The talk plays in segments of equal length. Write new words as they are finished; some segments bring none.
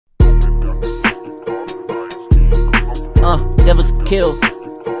Devils kill.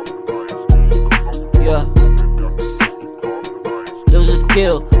 Yeah. Devils just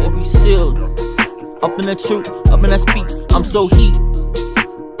kill. It be sealed. Up in the truth, up in that speak. I'm so heat.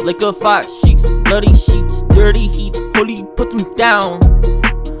 Like a fire sheets, bloody sheets, dirty heat. Holy, put them down.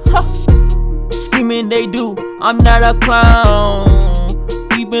 Huh. Screaming they do. I'm not a clown.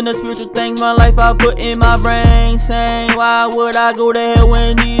 Deep in the spiritual things, my life I put in my brain. Saying, why would I go to hell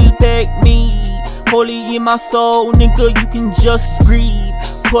when you pick me? Holy in my soul, nigga, you can just grieve.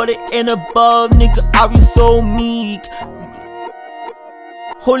 Put it in above, nigga, I be so meek.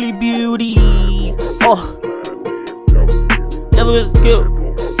 Holy beauty, oh. Devil is guilt.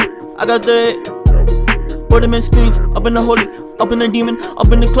 I got that. Put them in screens, up in the holy, up in the demon, up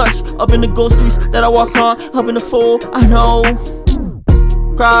in the clutch, up in the ghost streets that I walk on, up in the fool, I know.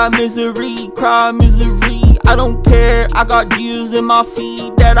 Cry misery, I don't care. I got Jesus in my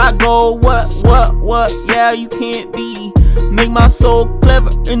feet that I go, what, yeah, you can't be. Make my soul clever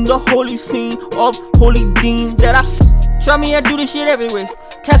in the holy scene of holy demons that I try me, I do this shit everywhere.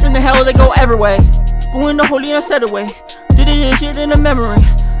 Casting the hell, they go everywhere. Go in the holy and I set away. Did this shit in the memory.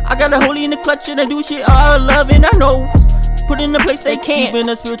 I got the holy in the clutch and I do shit all of love and I know. Put in the place they can't. Keeping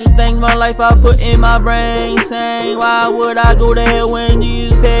the spiritual things, my life I put in my brain. Saying, why would I go to hell when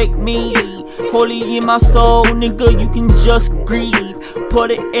you pick me? Holy in my soul, nigga, you can just grieve.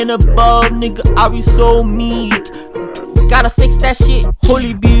 Put it in above, nigga, I be so meek. Gotta fix that shit,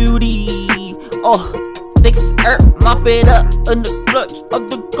 holy beauty. Oh, fix it, mop it up in the clutch of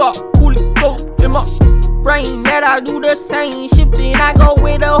the God. Holy Ghost in my brain that I do the same shit. Then I go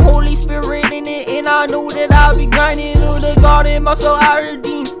with the Holy Spirit in it, and I know that I'll be grinding to the God in my soul. I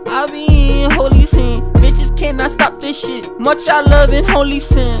redeem, I be in holy sin. Bitches cannot stop this shit. Much I love in holy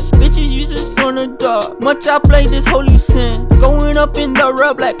sin. Bitches use this from the dark. Much I play this holy sin. Going up in the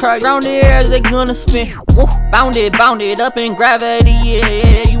rub like Christ. Round the air as they gonna spin. Woo, bounded up in gravity.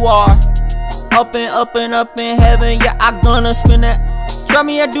 Yeah, you are. Up in heaven. Yeah, I gonna spin that. Try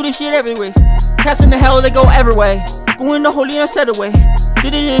me, I do this shit everywhere. Casting the hell, they go everywhere. Go in the holy and I set away.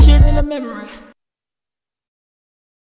 Did this shit in the memory.